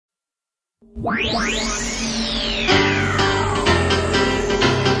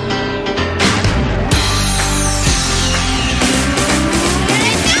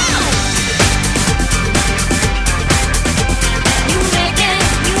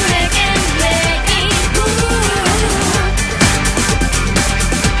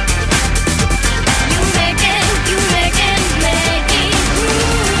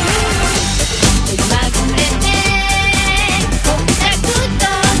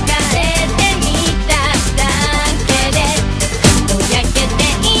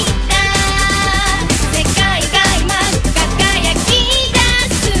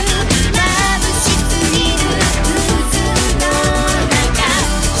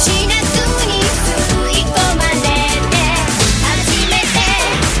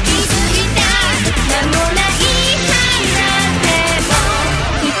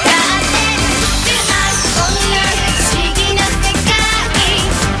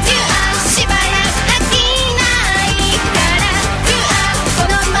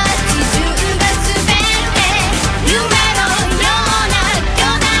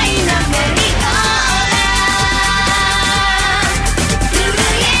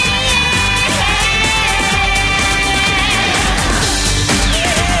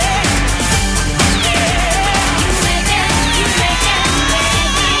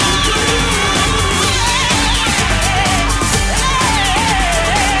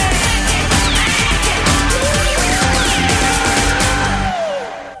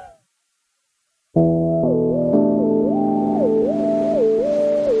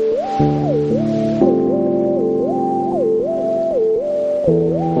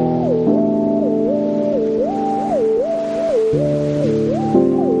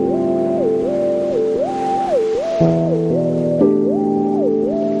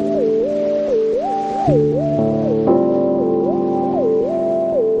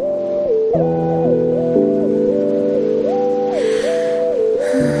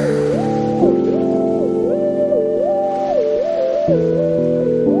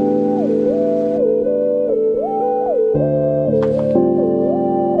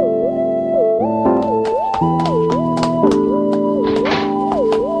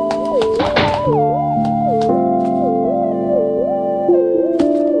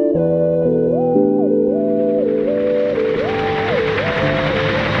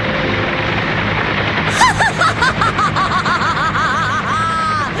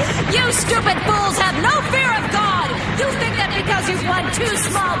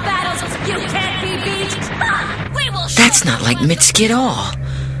That's not like Mitsuki at all.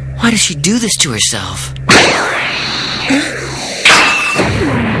 Why does she do this to herself?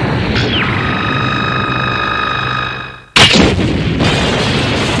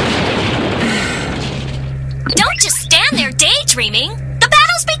 Don't just stand there daydreaming. The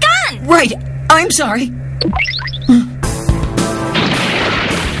battle's begun. Right. I'm sorry.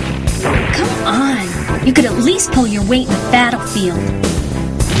 Come on. You could at least pull your weight in the battlefield.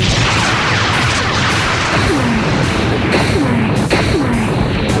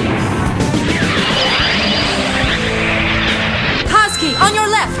 On your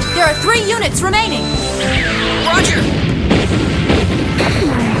left, there are 3 units remaining. Roger!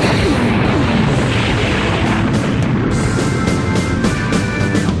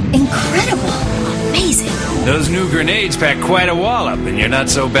 Incredible! Amazing! Those new grenades pack quite a wallop, and you're not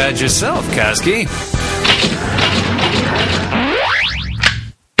so bad yourself, Koski.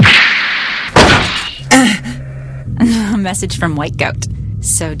 A message from White Goat.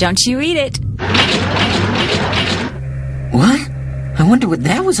 So don't you eat it. What? I wonder what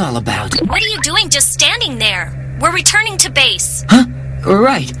that was all about. What are you doing just standing there? We're returning to base. Huh?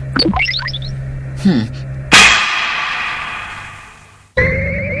 Right.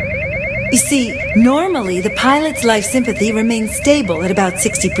 You see, normally the pilot's life sympathy remains stable at about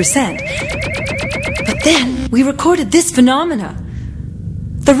 60%. But then we recorded this phenomena.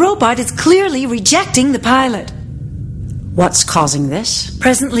 The robot is clearly rejecting the pilot. What's causing this?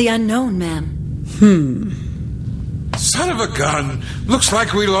 Presently unknown, ma'am. Son of a gun! Looks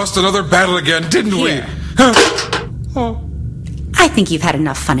like we lost another battle again, didn't we? Oh. I think you've had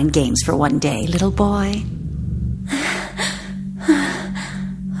enough fun and games for one day, little boy.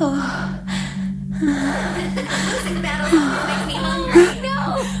 We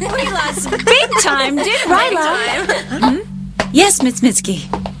lost big time, didn't we? Ryla? Yes, Miss Mitsuki.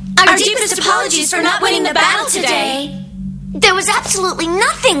 Our deepest apologies for not winning the battle today. There was absolutely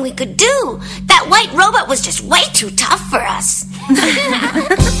nothing we could do. That white robot was just way too tough for us.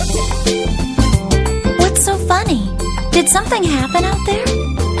 What's so funny? Did something happen out there?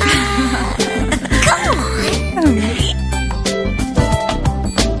 Come on.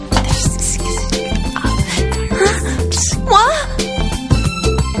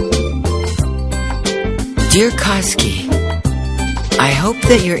 Dear Koski, I hope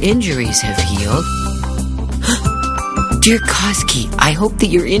that your injuries have healed. Dear Koski, I hope that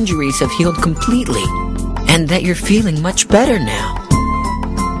your injuries have healed completely and that you're feeling much better now.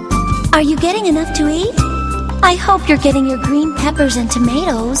 Are you getting enough to eat? I hope you're getting your green peppers and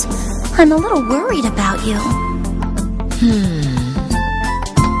tomatoes. I'm a little worried about you.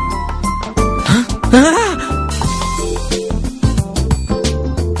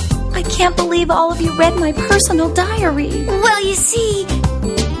 I can't believe all of you read my personal diary. Well, you see,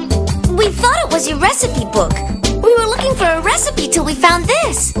 we thought it was your recipe book. We were looking for a recipe till we found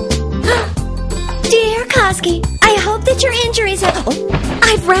this. Dear Koski, I hope that your injuries have...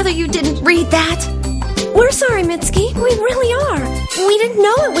 I'd rather you didn't read that. We're sorry, Mitski. We really are. We didn't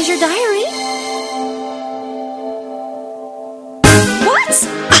know it was your diary. What?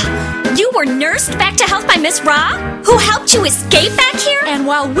 You were nursed back to health by Miss Ra, who helped you escape back here? And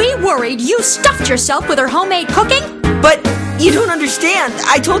while we worried, you stuffed yourself with her homemade cooking? But you don't understand.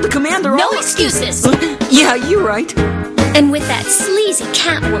 I told the commander No all... excuses. Yeah, you're right. And with that sleazy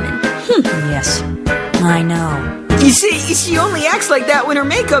cat woman. Yes, I know. You see, she only acts like that when her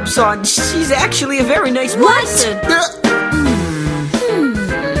makeup's on. She's actually a very nice person.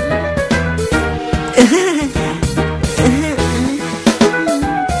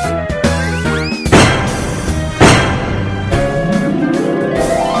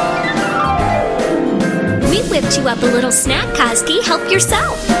 We whipped you up a little snack, Koski. Help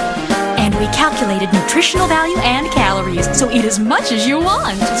yourself. And we calculated nutritional value and calories, so eat as much as you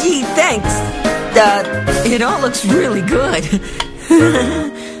want. Gee, thanks. It all looks really good.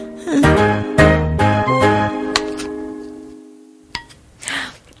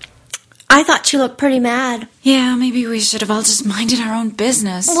 I thought you looked pretty mad. Yeah, maybe we should have all just minded our own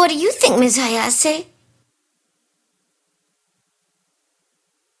business. What do you think, Miss Hayase?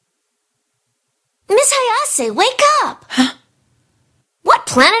 Miss Hayase, wake up! Huh? What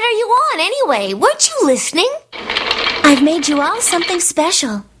planet are you on, anyway? Weren't you listening? I've made you all something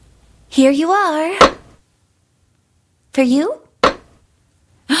special. Here you are. For you?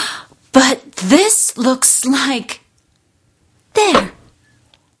 But this looks like... There.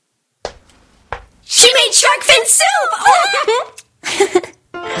 She made shark fin soup!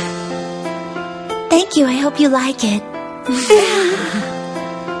 Thank you. I hope you like it.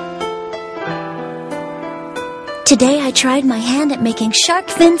 Today I tried my hand at making shark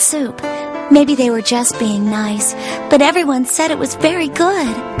fin soup. Maybe they were just being nice, but everyone said it was very good.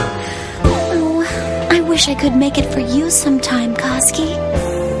 Oh, I wish I could make it for you sometime, Koski.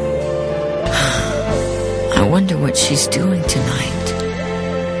 I wonder what she's doing tonight.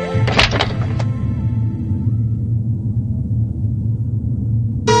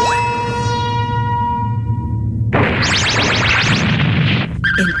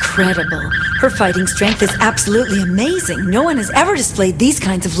 Incredible. Her fighting strength is absolutely amazing. No one has ever displayed these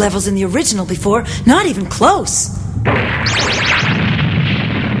kinds of levels in the original before, not even close.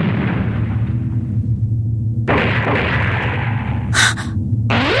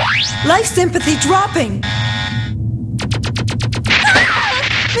 Life sympathy dropping.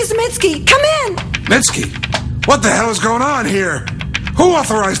 Miss Mitski, come in! Mitski, what the hell is going on here? Who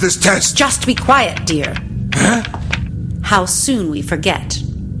authorized this test? Just be quiet, dear. Huh? How soon we forget.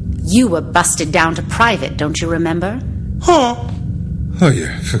 You were busted down to private, don't you remember? Oh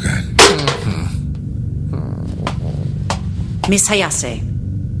yeah, I forgot. Miss Hayase,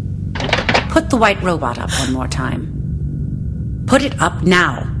 put the white robot up one more time. Put it up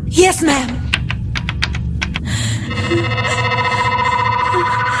now. Yes, ma'am.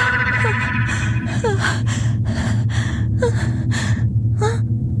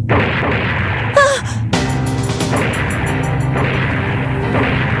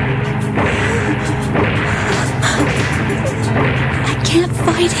 I can't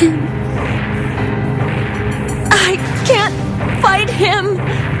fight him. I can't fight him.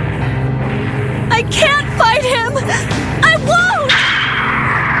 I can't fight him. I won't!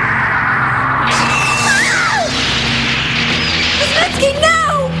 Miss Mitski, no!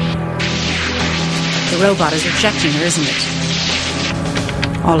 The robot is rejecting her, isn't it?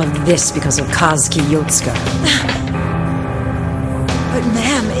 All of this because of Koski Yotsuka. But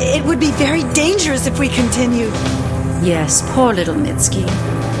ma'am, it would be very dangerous if we continued. Yes, poor little Mitski.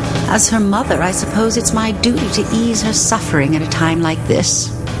 As her mother, I suppose it's my duty to ease her suffering at a time like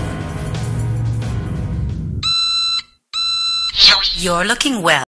this. You're looking well.